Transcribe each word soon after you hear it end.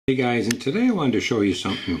Hey guys, and today I wanted to show you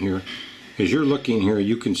something here. As you're looking here,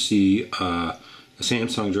 you can see the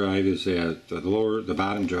Samsung drive is at the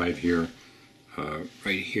bottom drive here,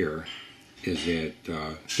 right here, is at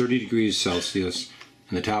 30 degrees Celsius,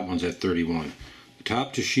 and the top one's at 31. The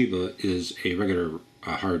top Toshiba is a regular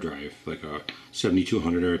hard drive, like a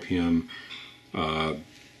 7200 RPM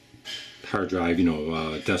hard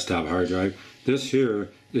drive, desktop hard drive. This here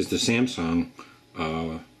is the Samsung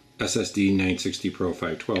SSD 960 Pro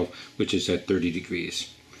 512, which is at 30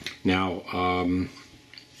 degrees. Now, I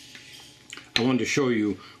wanted to show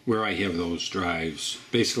you where I have those drives.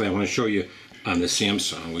 Basically, I want to show you on the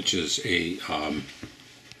Samsung, which is a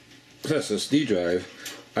SSD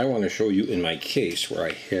drive. I want to show you in my case where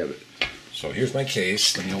I have it. So here's my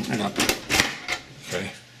case. Let me open it up.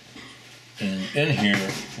 Okay. And in here,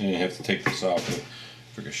 and I have to take this off if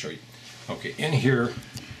I can show you. Okay, in here,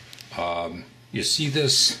 you see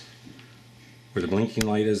this where the blinking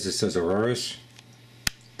light is, it says Aurora's.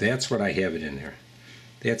 That's what I have it in there.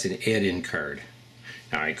 That's an add-in card.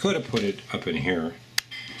 Now I could have put it up in here,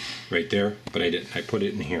 right there, but I didn't. I put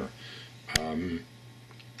it in here.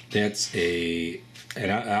 That's a, and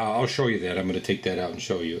I'll show you that. I'm going to take that out and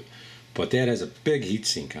show you. But that has a big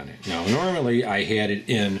heatsink on it. Now normally I had it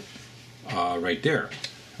in right there,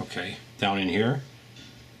 okay, down in here,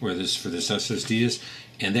 where this for this SSD is,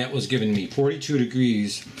 and that was giving me 42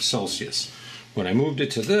 degrees Celsius. When I moved it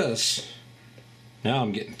to this, now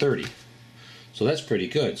I'm getting 30. So that's pretty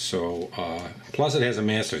good. So plus it has a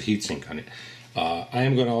massive heatsink on it. I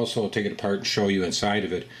am going to also take it apart and show you inside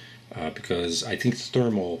of it because I think the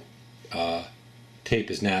thermal tape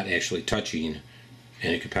is not actually touching,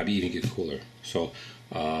 and it could probably even get cooler. So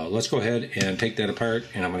let's go ahead and take that apart,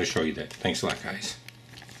 and I'm going to show you that. Thanks a lot, guys.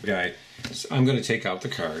 Okay, so I'm going to take out the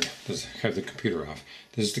card. Let's have the computer off.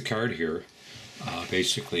 This is the card here.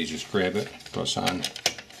 Basically, just grab it, goes on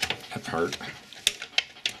that part.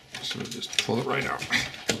 So just pull it right out.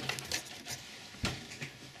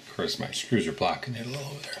 Of course, my screws are blocking it a little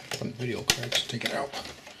over there from the video card, so take it out.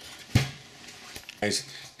 Guys,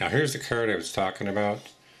 now here's the card I was talking about.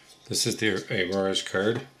 This is the Aurora's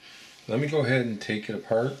card. Let me go ahead and take it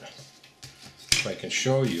apart so I can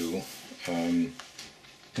show you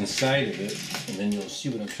inside of it, and then you'll see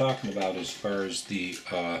what I'm talking about as far as the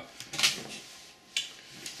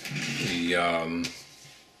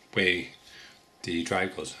way the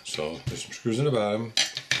drive goes. So there's some screws in the bottom.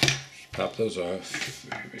 Just pop those off.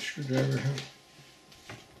 My screwdriver here.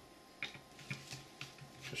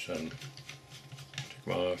 Just take them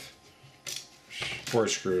off. 4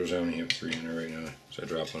 screws. I only have 3 in there right now, so I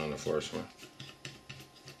dropped one on the floor somewhere.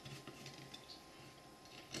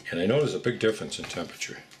 And I noticed a big difference in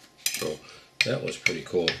temperature. So that was pretty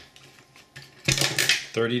cool.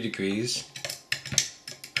 30 degrees.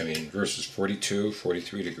 I mean, versus 42,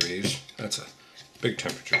 43 degrees. That's a big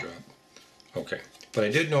temperature drop. Okay, but I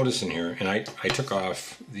did notice in here, and I took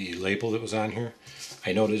off the label that was on here.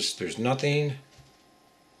 I noticed there's nothing,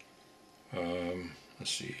 let's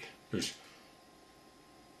see, there's,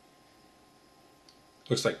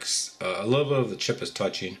 looks like a little bit of the chip is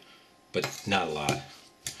touching, but not a lot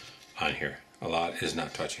on here. A lot is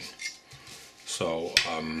not touching. So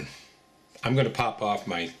I'm going to pop off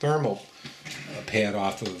my thermal pad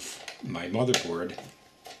off of my motherboard,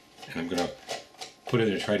 and I'm going to put it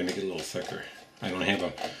in and try to make it a little thicker. I don't have a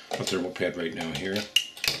thermal pad right now here.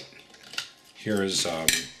 Here is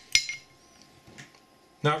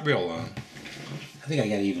not real long. I think I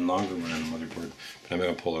got an even longer one on the motherboard, but I'm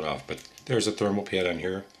going to pull it off. But there's a thermal pad on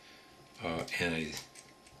here, and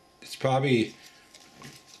it's probably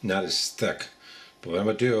not as thick. But what I'm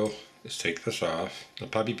going to do is take this off. It'll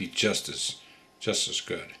probably be just as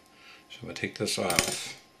good. So I'm going to take this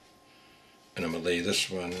off, and I'm going to lay this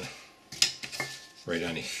one right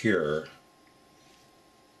on here.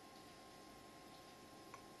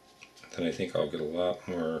 Then I think I'll get a lot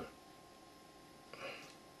more.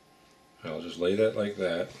 I'll just lay that like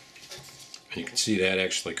that, and you can see that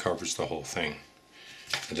actually covers the whole thing.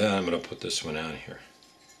 And then I'm going to put this one on here.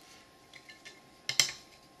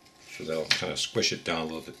 So that'll kind of squish it down a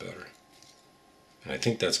little bit better. And I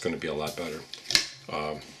think that's going to be a lot better.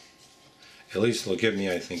 At least it'll give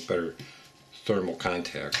me, I think, better thermal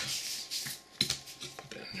contact. Put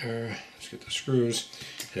that in there. Let's get the screws.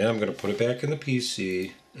 And then I'm going to put it back in the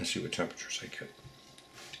PC and see what temperatures I get.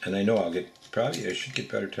 And I know I should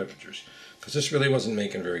get better temperatures, because this really wasn't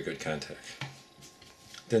making very good contact.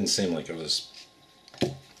 Didn't seem like it was,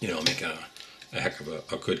 making a heck of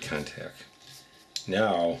a good contact.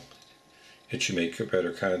 Now, it should make a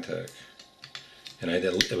better contact. And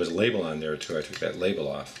there was a label on there too. I took that label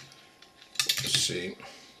off. Let's see.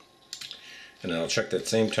 and I'll check that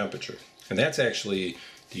same temperature. And that's actually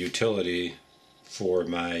the utility for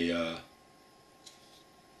my,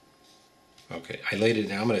 okay, I laid it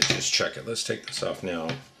down. I'm going to just check it. Let's take this off now,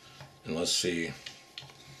 and let's see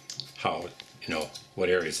how, you know, what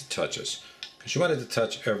areas it touches. Because you want it to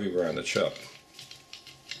touch everywhere on the chip,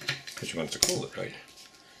 because you want it to cool it, right?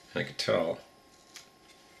 And I could tell.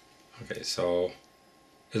 Okay, so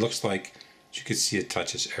it looks like you could see it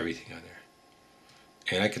touches everything on there.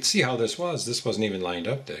 And I could see how this was. This wasn't even lined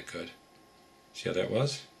up that good. See how that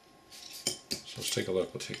was? So let's take a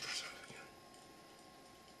look. We'll take this off again.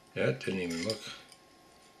 Yeah, it didn't even look.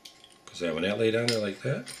 Because when that laid down there like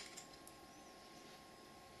that,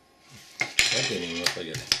 that didn't even look like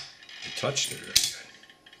it touched it really good.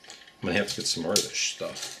 I'm going to have to get some more of this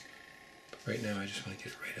stuff. But right now I just want to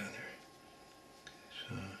get it right on there.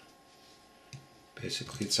 So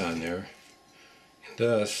basically it's on there. And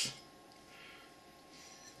this,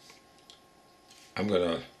 I'm going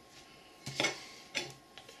to this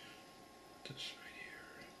right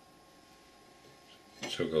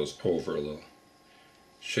here. So it goes over a little.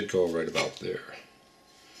 Should go right about there.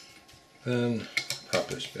 Then pop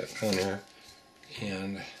this back on there,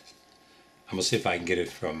 and I'm gonna see if I can get it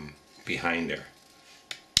from behind there.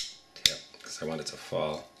 Tap, because I want it to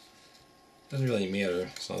fall. Doesn't really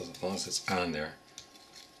matter as long as it's on there.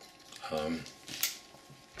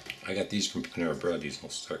 I got these from Panera Bread, these little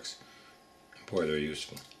sticks. And boy, they're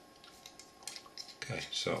useful. Okay,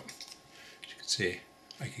 so as you can see,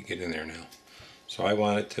 I can get in there now. So I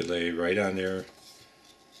want it to lay right on there,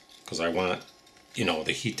 because I want, you know,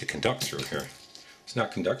 the heat to conduct through here. It's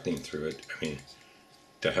not conducting through it. I mean,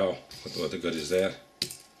 the hell, what the good is that?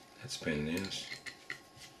 That's a pain in the ass.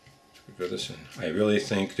 Listen, I really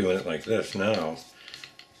think doing it like this now,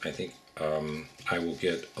 I think I will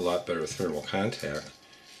get a lot better thermal contact,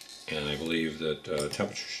 and I believe that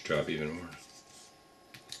temperature should drop even more.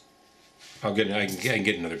 I can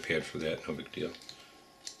get another pad for that, no big deal.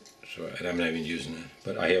 So I'm not even using it,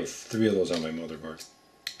 but I have 3 of those on my motherboard.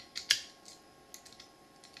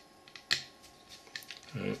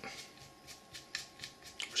 Right.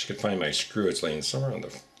 Wish I could find my screw. It's laying somewhere on the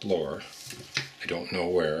floor. I don't know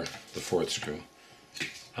where. The 4th screw.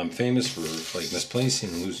 I'm famous for like misplacing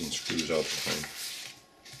and losing screws all the time.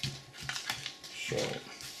 So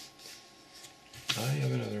I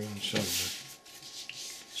have another one somewhere.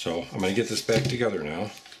 So I'm going to get this back together now.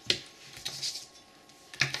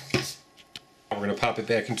 We're going to pop it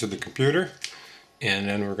back into the computer, and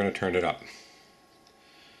then we're going to turn it up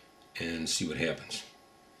and see what happens.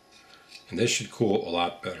 And this should cool a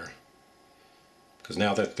lot better, because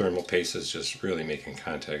now that thermal paste is just really making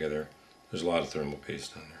contact there. There's a lot of thermal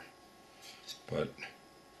paste on there, but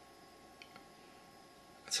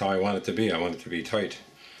that's how I want it to be. I want it to be tight.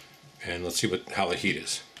 And let's see how the heat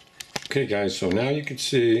is. Okay guys, so now you can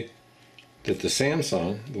see that the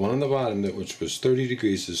Samsung, the one on the bottom, which was 30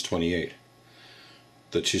 degrees, is 28.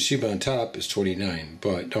 The Toshiba on top is 29,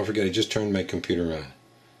 but don't forget I just turned my computer on.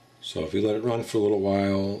 So if you let it run for a little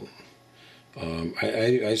while,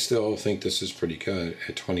 I still think this is pretty good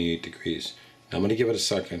at 28 degrees. Now I'm going to give it a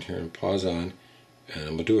second here and pause on, and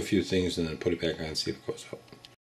I'm going to do a few things and then put it back on and see if it goes up.